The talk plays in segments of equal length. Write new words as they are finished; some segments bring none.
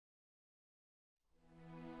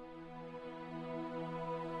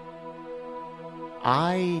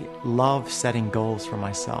I love setting goals for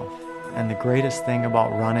myself, and the greatest thing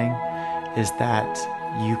about running is that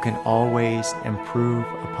you can always improve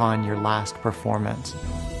upon your last performance.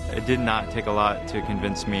 It did not take a lot to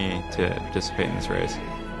convince me to participate in this race.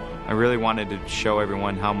 I really wanted to show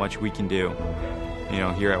everyone how much we can do. You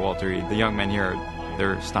know, here at Walter Reed, the young men here,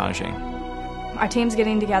 they're astonishing. Our team's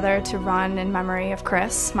getting together to run in memory of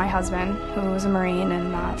Chris, my husband, who was a Marine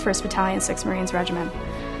in 1st Battalion, 6th Marines Regiment.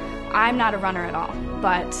 I'm not a runner at all,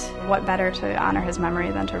 but what better to honor his memory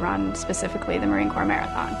than to run specifically the Marine Corps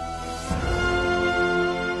Marathon.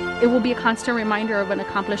 It will be a constant reminder of an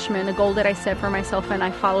accomplishment, a goal that I set for myself, and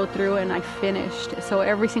I followed through and I finished. So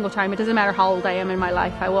every single time, it doesn't matter how old I am in my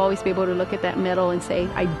life, I will always be able to look at that medal and say,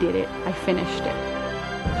 I did it, I finished it.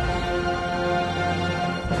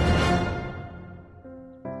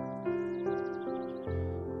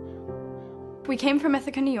 We came from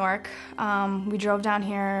Ithaca, New York. We drove down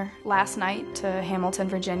here last night to Hamilton,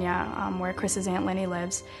 Virginia, where Chris's Aunt Linny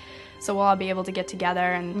lives. So we'll all be able to get together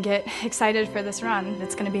and get excited for this run.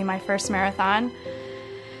 It's going to be my first marathon.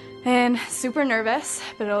 And super nervous,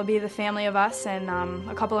 but it'll be the family of us and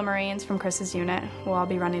a couple of Marines from Chris's unit. We'll all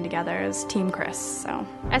be running together as Team Chris. So,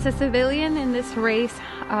 as a civilian in this race,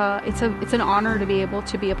 it's an honor to be able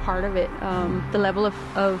to be a part of it. The level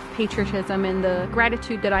of patriotism and the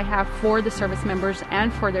gratitude that I have for the service members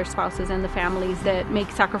and for their spouses and the families that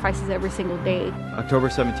make sacrifices every single day. October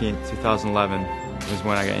 17th, 2011 was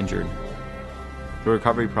when I got injured. The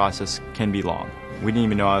recovery process can be long. We didn't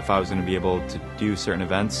even know if I was going to be able to do certain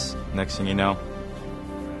events. Next thing you know,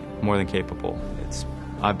 more than capable.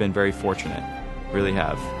 I've been very fortunate, really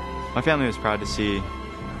have. My family was proud to see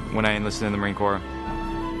when I enlisted in the Marine Corps.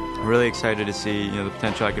 I'm really excited to see, the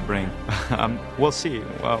potential I could bring. We'll see.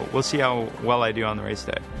 We'll see how well I do on the race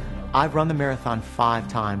day. I've run the marathon 5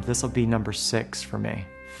 times. This will be number 6 for me.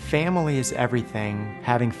 Family is everything.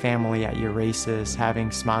 Having family at your races,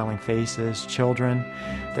 having smiling faces, children.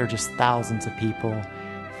 There are just thousands of people,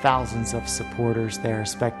 thousands of supporters there,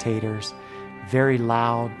 spectators. Very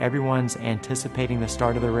loud. Everyone's anticipating the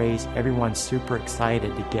start of the race. Everyone's super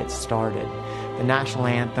excited to get started. The national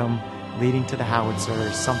anthem leading to the howitzer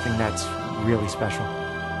is something that's really special.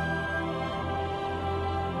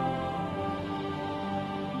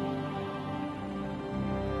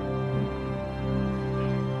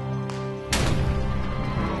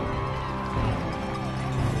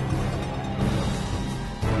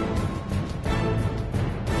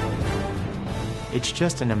 It's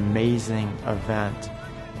just an amazing event.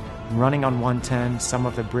 Running on 110, some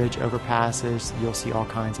of the bridge overpasses, you'll see all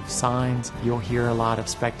kinds of signs. You'll hear a lot of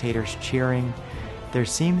spectators cheering. There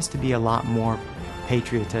seems to be a lot more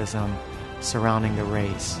patriotism surrounding the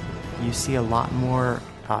race. You see a lot more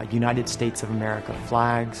United States of America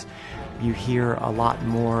flags. You hear a lot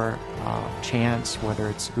more chants, whether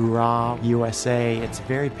it's "Hoorah, USA." It's a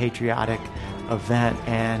very patriotic event,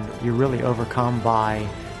 and you're really overcome by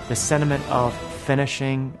the sentiment of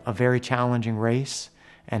finishing a very challenging race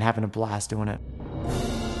and having a blast doing it.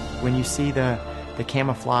 When you see the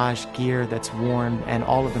camouflage gear that's worn and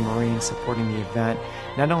all of the Marines supporting the event,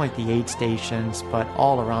 not only at the aid stations, but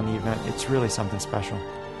all around the event, it's really something special.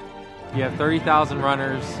 You have 30,000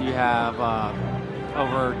 runners, you have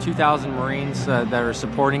over 2,000 Marines that are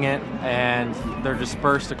supporting it, and they're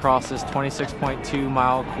dispersed across this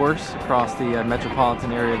 26.2-mile course across the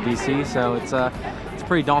metropolitan area of DC, so it's a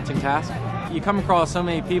pretty daunting task. You come across so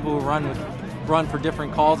many people who run for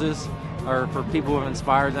different causes or for people who have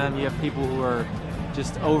inspired them. You have people who are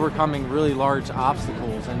just overcoming really large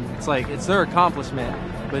obstacles, and it's their accomplishment,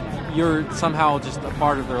 but you're somehow just a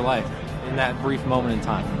part of their life in that brief moment in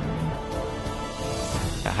time.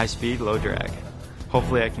 At high speed, low drag.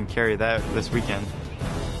 Hopefully I can carry that this weekend.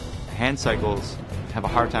 Hand cycles have a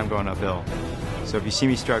hard time going uphill, so if you see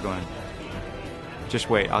me struggling, just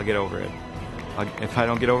wait, I'll get over it. If I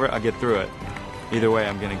don't get over it, I'll get through it. Either way,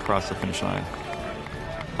 I'm getting across the finish line.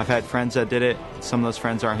 I've had friends that did it. Some of those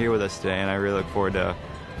friends aren't here with us today, and I really look forward to,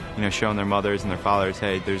 showing their mothers and their fathers,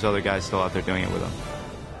 hey, there's other guys still out there doing it with them.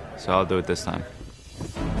 So I'll do it this time.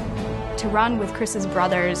 To run with Chris's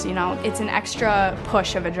brothers, it's an extra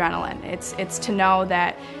push of adrenaline. It's to know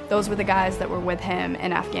that those were the guys that were with him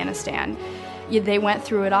in Afghanistan. They went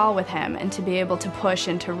through it all with him, and to be able to push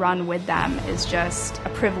and to run with them is just a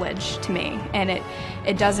privilege to me, and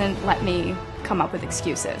it doesn't let me come up with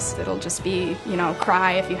excuses. It'll just be,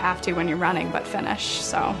 cry if you have to when you're running, but finish.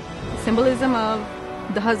 So, symbolism of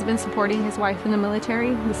the husband supporting his wife in the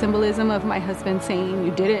military, the symbolism of my husband saying,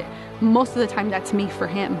 you did it. Most of the time that's me for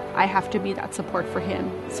him. I have to be that support for him.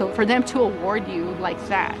 So for them to award you like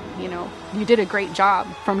that, you did a great job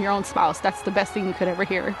from your own spouse. That's the best thing you could ever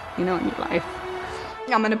hear, in your life.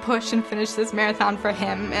 I'm gonna push and finish this marathon for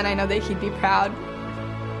him, and I know that he'd be proud.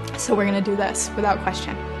 So we're gonna do this without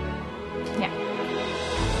question. Yeah.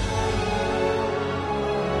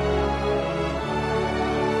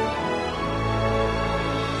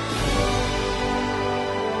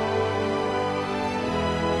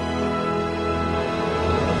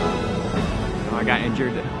 I got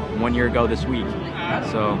injured 1 year ago this week,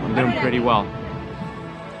 so I'm doing pretty well.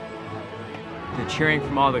 The cheering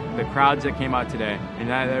from all the crowds that came out today, and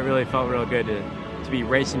that really felt real good to be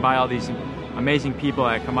racing by all these amazing people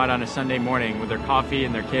that come out on a Sunday morning with their coffee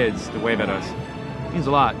and their kids to wave at us. It means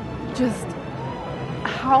a lot. Just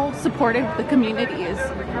how supportive the community is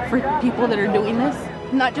for people that are doing this.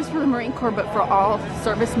 Not just for the Marine Corps, but for all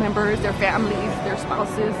service members, their families, their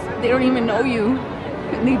spouses. They don't even know you,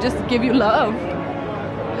 and they just give you love.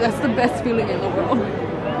 That's the best feeling in the world.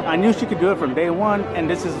 I knew she could do it from day one, and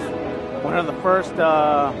this is one of the first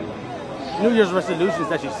New Year's resolutions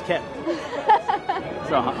that she's kept.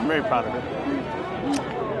 So I'm very proud of her.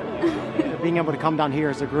 Being able to come down here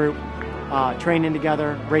as a group, training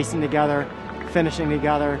together, racing together, finishing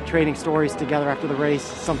together, trading stories together after the race,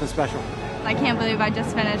 something special. I can't believe I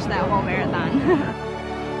just finished that whole marathon.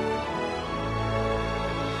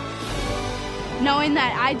 Knowing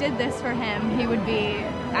that I did this for him, he would be,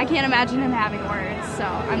 I can't imagine him having words, so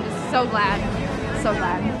I'm just so glad, so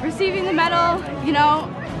glad. Receiving the medal, you know,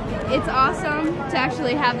 it's awesome to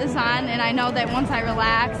actually have this on, and I know that once I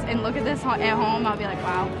relax and look at this at home, I'll be like,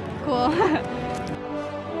 wow, cool.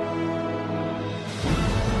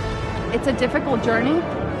 It's a difficult journey.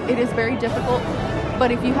 It is very difficult, but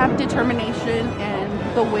if you have determination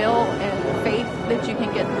and the will and faith that you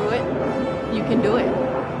can get through it, you can do it.